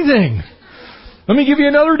hear anything. Let me give you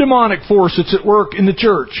another demonic force that's at work in the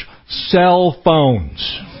church. Cell phones.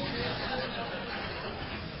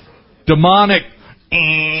 Demonic,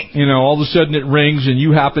 you know, all of a sudden it rings and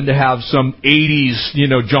you happen to have some 80s, you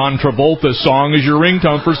know, John Travolta song as your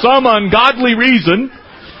ringtone for some ungodly reason.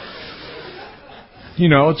 You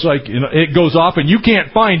know, it's like, you know, it goes off and you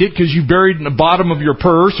can't find it because you buried it in the bottom of your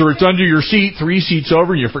purse or it's under your seat 3 seats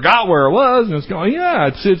over and you forgot where it was. And it's going, yeah,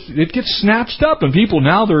 it gets snatched up and people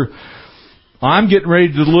now I'm getting ready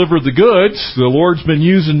to deliver the goods. The Lord's been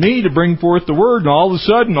using me to bring forth the Word, and all of a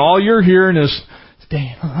sudden, all you're hearing is,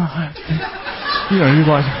 stay alive. You know, you're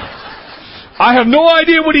like, I have no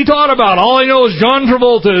idea what he taught about. All I know is John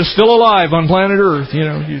Travolta is still alive on planet Earth. You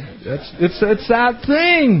know, it's that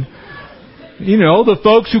thing. You know, the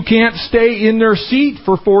folks who can't stay in their seat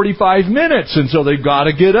for 45 minutes, and so they've got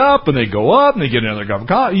to get up, and they go up, and they get another cup of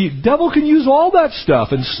coffee. The devil can use all that stuff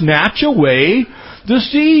and snatch away the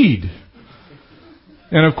seed.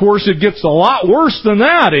 And of course it gets a lot worse than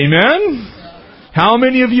that, amen? How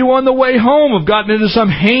many of you on the way home have gotten into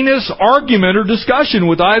some heinous argument or discussion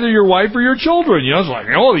with either your wife or your children? You know, it's like,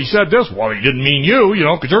 oh, he said this. Well, he didn't mean you, you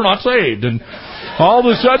know, because you're not saved. And all of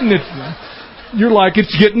a sudden you're like,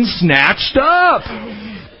 it's getting snatched up.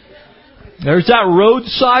 There's that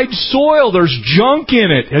roadside soil. There's junk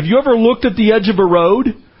in it. Have you ever looked at the edge of a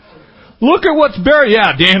road? Look at what's buried.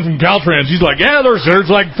 Yeah, Dan from Caltrans, he's like, yeah, there's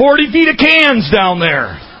like 40 feet of cans down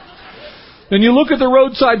there. And you look at the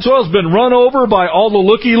roadside soil, it's been run over by all the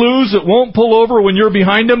looky-loos that won't pull over when you're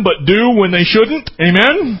behind them, but do when they shouldn't.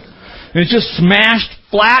 Amen? And it's just smashed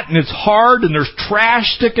flat, and it's hard, and there's trash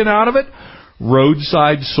sticking out of it.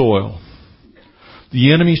 Roadside soil.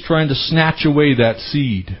 The enemy's trying to snatch away that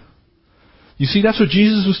seed. You see, that's what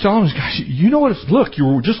Jesus was telling us. Guys, you know what it's... Look, you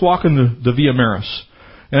were just walking the Via Maris.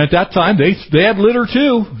 And at that time, they had litter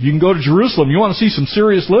too. You can go to Jerusalem. You want to see some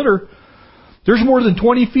serious litter. There's more than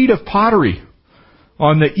 20 feet of pottery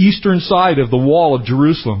on the eastern side of the wall of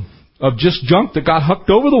Jerusalem, of just junk that got hooked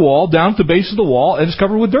over the wall, down to the base of the wall, and it's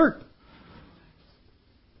covered with dirt.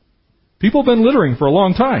 People have been littering for a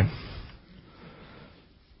long time.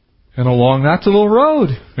 And along that's a little road.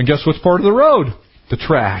 And guess what's part of the road? The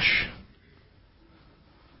trash.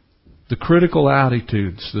 The critical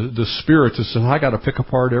attitudes, the spirits that say, I got to pick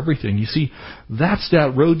apart everything. You see, that's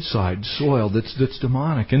that roadside soil that's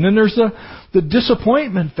demonic. And then there's the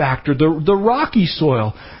disappointment factor, the rocky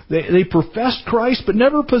soil. They professed Christ but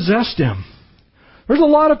never possessed Him. There's a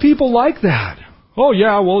lot of people like that. Oh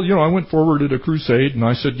yeah, well, you know, I went forward at a crusade and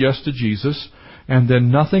I said yes to Jesus, and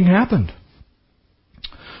then nothing happened.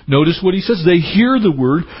 Notice what he says. They hear the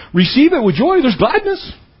word, receive it with joy. There's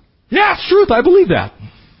gladness. Yeah, it's truth. I believe that.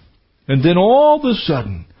 And then all of a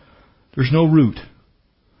sudden, there's no root.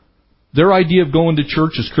 Their idea of going to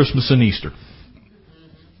church is Christmas and Easter.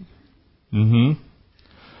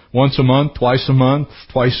 Once a month, twice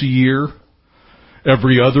a year,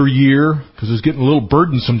 every other year, because it's getting a little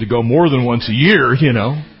burdensome to go more than once a year, you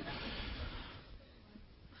know.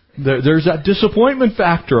 There's that disappointment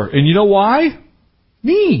factor. And you know why?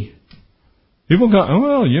 Me. People go, oh,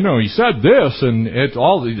 well, you know, he said this, and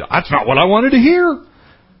that's not what I wanted to hear.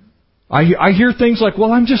 I hear things like,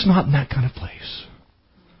 well, I'm just not in that kind of place.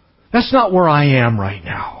 That's not where I am right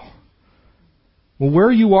now. Well,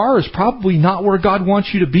 where you are is probably not where God wants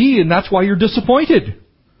you to be, and that's why you're disappointed.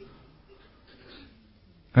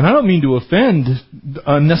 And I don't mean to offend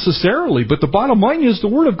unnecessarily, but the bottom line is the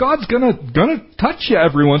Word of God's gonna touch you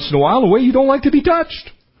every once in a while the way you don't like to be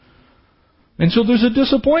touched. And so there's a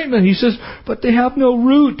disappointment. He says, but they have no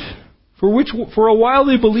root. for a while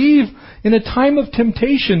they believe, in a time of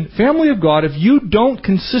temptation, family of God, if you don't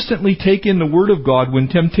consistently take in the Word of God when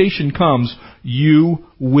temptation comes, you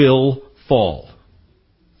will fall.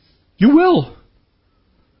 You will.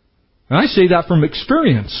 And I say that from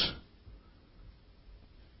experience.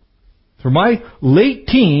 From my late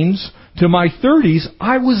teens to my 30s,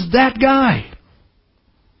 I was that guy.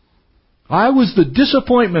 I was the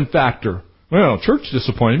disappointment factor. Well, church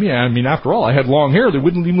disappointed me. I mean, after all, I had long hair. They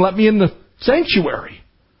wouldn't even let me in the sanctuary.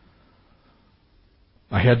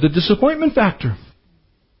 I had the disappointment factor.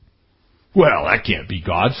 Well, that can't be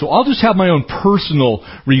God, so I'll just have my own personal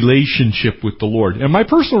relationship with the Lord. And my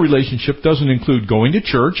personal relationship doesn't include going to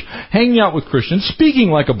church, hanging out with Christians, speaking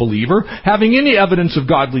like a believer, having any evidence of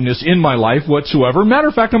godliness in my life whatsoever. Matter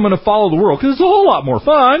of fact, I'm going to follow the world because it's a whole lot more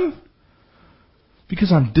fun.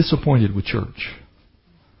 Because I'm disappointed with church.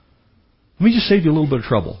 Let me just save you a little bit of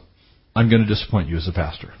trouble. I'm going to disappoint you as a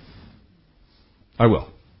pastor. I will.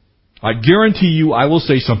 I guarantee you I will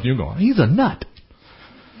say something. You're going, he's a nut.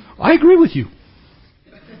 I agree with you.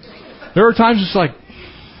 There are times it's like,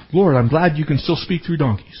 Lord, I'm glad you can still speak through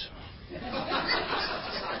donkeys.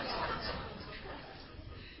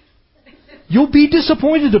 You'll be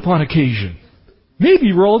disappointed upon occasion.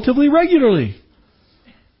 Maybe relatively regularly.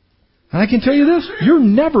 And I can tell you this, you're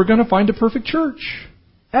never going to find a perfect church.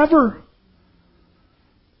 Ever.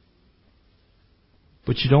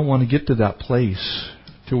 But you don't want to get to that place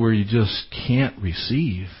to where you just can't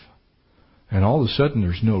receive. And all of a sudden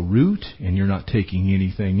there's no root, and you're not taking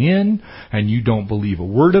anything in, and you don't believe a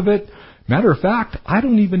word of it. Matter of fact, I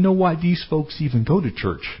don't even know why these folks even go to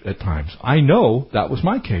church at times. I know that was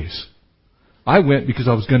my case. I went because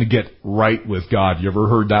I was going to get right with God. You ever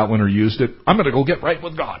heard that one or used it? I'm going to go get right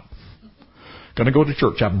with God. Going to go to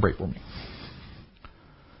church, have them pray for me.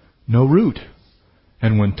 No root.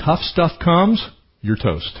 And when tough stuff comes, you're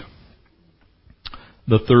toast.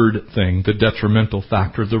 The third thing, the detrimental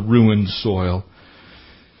factor, the ruined soil.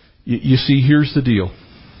 You see, here's the deal.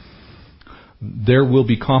 There will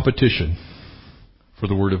be competition for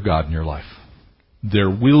the Word of God in your life. There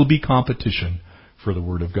will be competition for the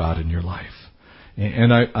Word of God in your life.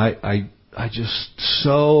 And I just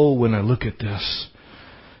so, when I look at this,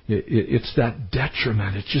 it's that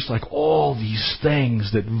detriment. It's just like all these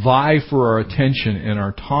things that vie for our attention and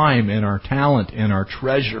our time and our talent and our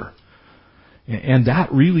treasure. And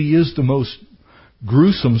that really is the most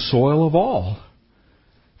gruesome soil of all.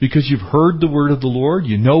 Because you've heard the word of the Lord,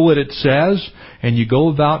 you know what it says, and you go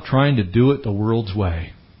about trying to do it the world's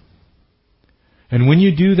way. And when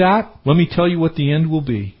you do that, let me tell you what the end will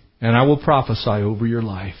be. And I will prophesy over your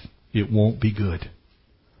life. It won't be good.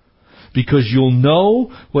 Because you'll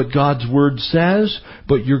know what God's Word says,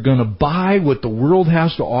 but you're going to buy what the world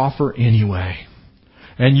has to offer anyway.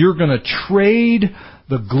 And you're going to trade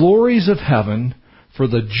the glories of heaven for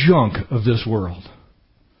the junk of this world.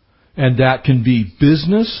 And that can be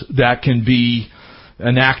business, that can be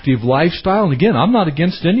an active lifestyle. And again, I'm not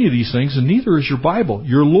against any of these things, and neither is your Bible.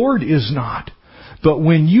 Your Lord is not. But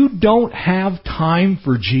when you don't have time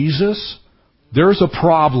for Jesus, there's a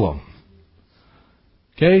problem.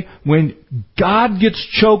 Okay? When God gets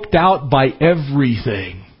choked out by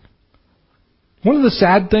everything. One of the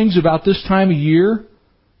sad things about this time of year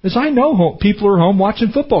is I know people are home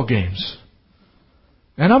watching football games.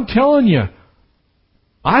 And I'm telling you,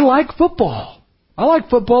 I like football. I like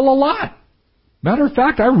football a lot. Matter of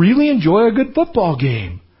fact, I really enjoy a good football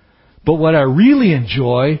game. But what I really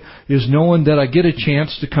enjoy is knowing that I get a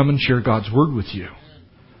chance to come and share God's Word with you.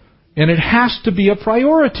 And it has to be a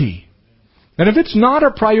priority. And if it's not a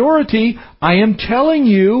priority, I am telling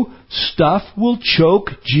you, stuff will choke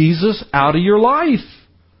Jesus out of your life.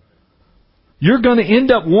 You're going to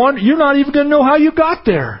end up you're not even going to know how you got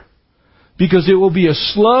there. Because it will be a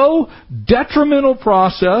slow, detrimental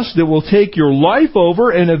process that will take your life over,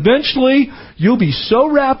 and eventually you'll be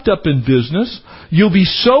so wrapped up in business, you'll be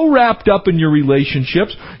so wrapped up in your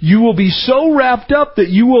relationships, you will be so wrapped up that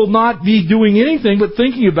you will not be doing anything but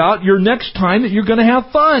thinking about your next time that you're going to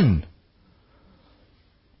have fun.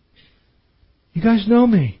 You guys know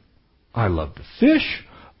me. I love to fish.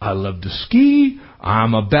 I love to ski.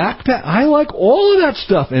 I'm a backpack. I like all of that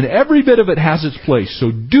stuff, and every bit of it has its place. So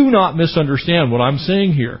do not misunderstand what I'm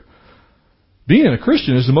saying here. Being a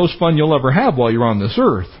Christian is the most fun you'll ever have while you're on this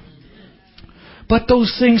earth. But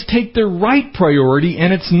those things take their right priority,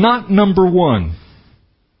 and it's not number one.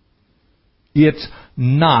 It's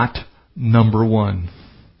not number one.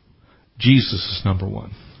 Jesus is number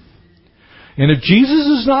one. And if Jesus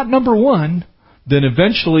is not number one, then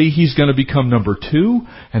eventually He's going to become number 2,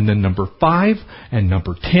 and then number 5, and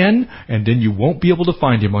number 10, and then you won't be able to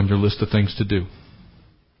find Him on your list of things to do.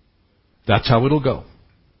 That's how it'll go.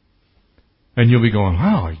 And you'll be going,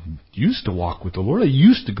 wow, I used to walk with the Lord. I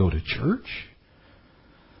used to go to church.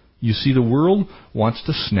 You see, the world wants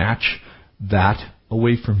to snatch that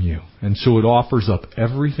away from you. And so it offers up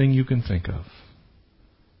everything you can think of.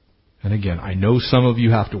 And again, I know some of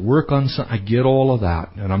you have to work on some. I get all of that.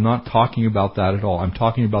 And I'm not talking about that at all. I'm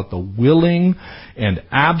talking about the willing and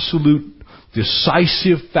absolute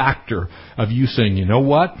decisive factor of you saying, you know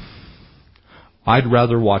what? I'd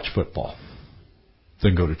rather watch football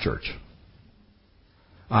than go to church.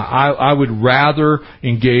 I would rather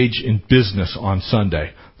engage in business on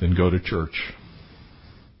Sunday than go to church.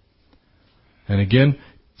 And again,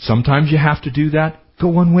 sometimes you have to do that.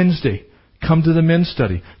 Go on Wednesday. Come to the men's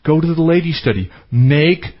study. Go to the ladies' study.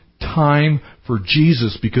 Make time for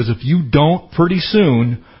Jesus, because if you don't, pretty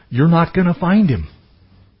soon, you're not going to find Him.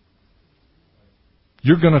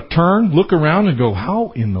 You're going to turn, look around, and go,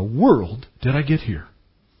 how in the world did I get here?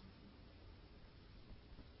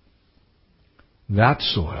 That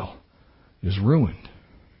soil is ruined.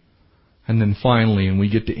 And then finally, and we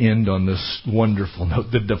get to end on this wonderful note,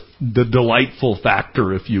 the delightful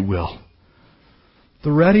factor, if you will.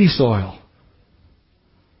 The ready soil.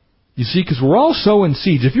 You see, because we're all sowing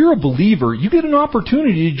seeds. If you're a believer, you get an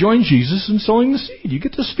opportunity to join Jesus in sowing the seed. You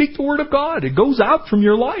get to speak the Word of God. It goes out from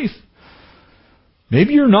your life.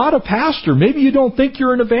 Maybe you're not a pastor. Maybe you don't think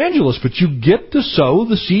you're an evangelist, but you get to sow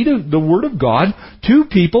the seed of the Word of God to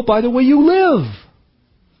people by the way you live.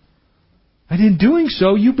 And in doing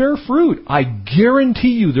so, you bear fruit. I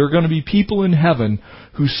guarantee you there are going to be people in heaven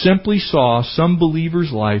who simply saw some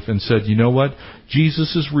believer's life and said, you know what?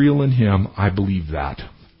 Jesus is real in him. I believe that.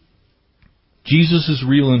 Jesus is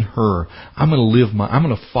real in her. I'm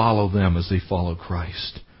going to follow them as they follow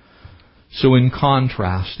Christ. So in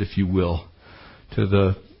contrast, if you will, to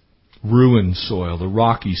the ruined soil, the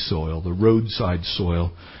rocky soil, the roadside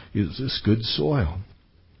soil, is this good soil.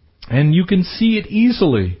 And you can see it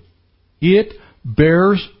easily. It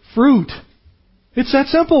bears fruit. It's that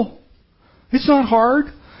simple. It's not hard.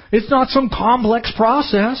 It's not some complex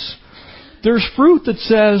process. There's fruit that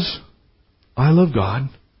says, I love God.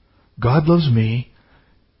 God loves me.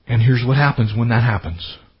 And here's what happens when that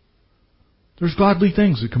happens. There's godly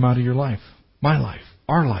things that come out of your life. My life.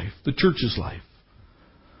 Our life. The church's life.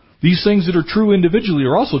 These things that are true individually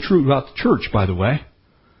are also true about the church, by the way.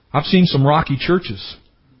 I've seen some rocky churches.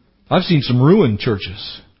 I've seen some ruined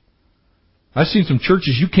churches. I've seen some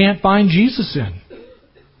churches you can't find Jesus in.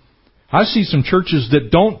 I've seen some churches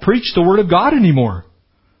that don't preach the Word of God anymore.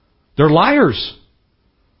 They're liars.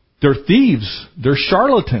 They're thieves. They're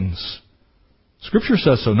charlatans. Scripture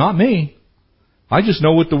says so, not me. I just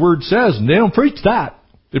know what the Word says, and they don't preach that.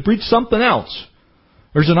 They preach something else.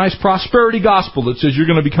 There's a nice prosperity gospel that says you're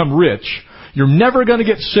going to become rich. You're never going to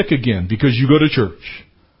get sick again because you go to church.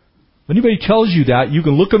 If anybody tells you that, you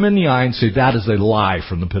can look them in the eye and say, that is a lie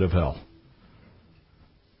from the pit of hell.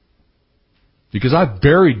 Because I've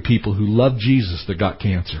buried people who love Jesus that got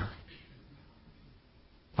cancer.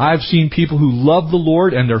 I've seen people who love the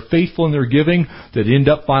Lord and they're faithful in their giving that end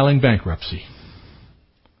up filing bankruptcy.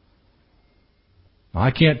 Now,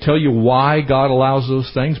 I can't tell you why God allows those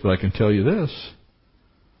things, but I can tell you this.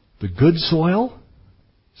 The good soil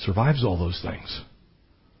survives all those things.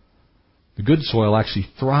 The good soil actually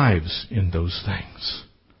thrives in those things.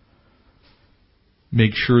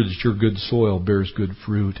 Make sure that your good soil bears good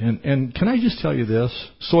fruit. And can I just tell you this?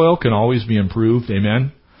 Soil can always be improved.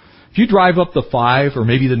 Amen? If you drive up the 5 or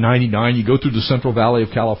maybe the 99, you go through the Central Valley of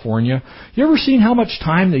California, you ever seen how much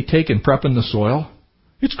time they take in prepping the soil?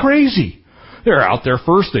 It's crazy. They're out there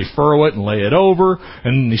first, they furrow it and lay it over, and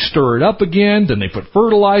then they stir it up again, then they put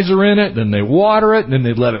fertilizer in it, then they water it, and then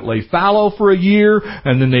they let it lay fallow for a year,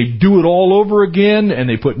 and then they do it all over again, and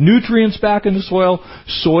they put nutrients back in the soil.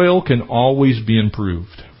 Soil can always be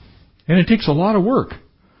improved. And it takes a lot of work.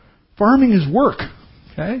 Farming is work.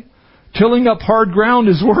 Okay? Tilling up hard ground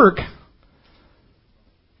is work.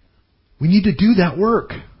 We need to do that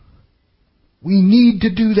work. We need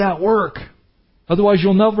to do that work. Otherwise,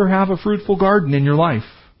 you'll never have a fruitful garden in your life.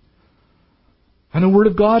 And the Word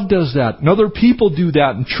of God does that. And other people do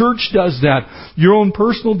that. And church does that. Your own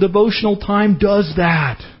personal devotional time does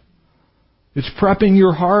that. It's prepping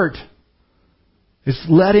your heart. It's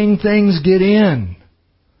letting things get in.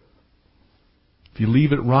 If you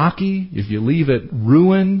leave it rocky, if you leave it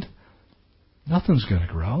ruined, nothing's going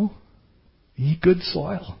to grow. You need good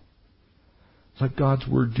soil. Let God's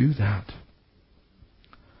Word do that.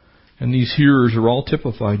 And these hearers are all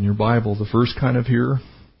typified in your Bible. The first kind of hearer,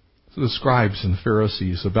 the scribes and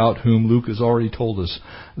Pharisees, about whom Luke has already told us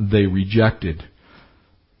they rejected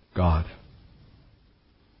God.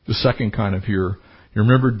 The second kind of hearer You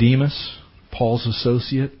remember Demas, Paul's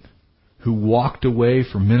associate, who walked away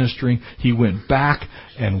from ministering? He went back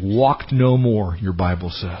and walked no more, your Bible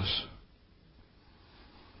says.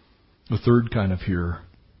 The third kind of hearer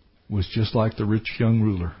was just like the rich young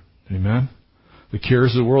ruler. Amen? The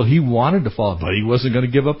cares of the world. He wanted to follow, but he wasn't going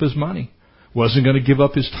to give up his money. Wasn't going to give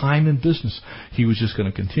up his time in business. He was just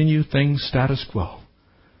going to continue things status quo.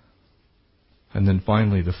 And then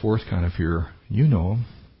finally, the fourth kind of hearer. You know him.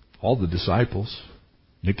 All the disciples.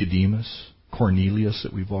 Nicodemus, Cornelius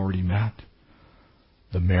that we've already met.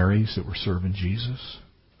 The Marys that were serving Jesus.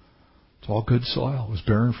 It's all good soil. It was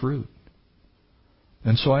bearing fruit.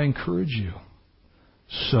 And so I encourage you.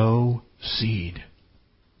 Sow seed.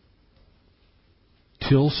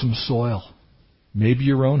 Till some soil. Maybe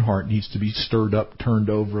your own heart needs to be stirred up, turned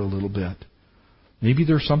over a little bit. Maybe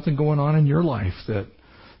there's something going on in your life that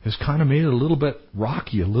has kind of made it a little bit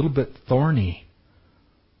rocky, a little bit thorny,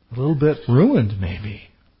 a little bit ruined maybe.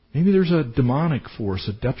 Maybe there's a demonic force,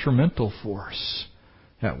 a detrimental force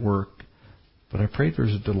at work. But I pray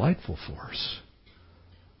there's a delightful force.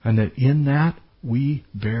 And that in that we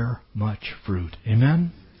bear much fruit.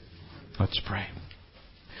 Amen? Let's pray.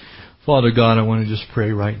 Father God, I want to just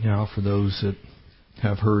pray right now for those that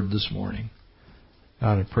have heard this morning.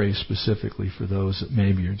 God, I pray specifically for those that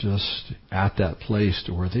maybe are just at that place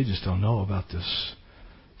to where they just don't know about this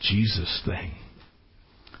Jesus thing.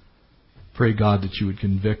 Pray, God, that you would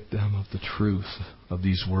convict them of the truth of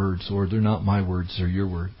these words. Lord, they're not my words, they're your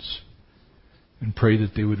words. And pray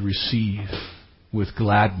that they would receive with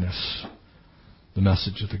gladness the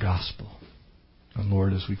message of the gospel. And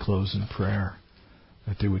Lord, as we close in prayer,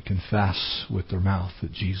 that they would confess with their mouth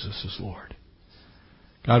that Jesus is Lord.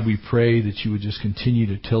 God, we pray that you would just continue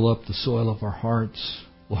to till up the soil of our hearts.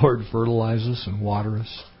 Lord, fertilize us and water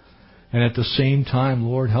us. And at the same time,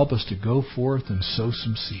 Lord, help us to go forth and sow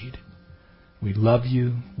some seed. We love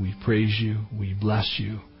you. We praise you. We bless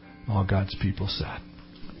you. All God's people said,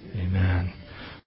 amen.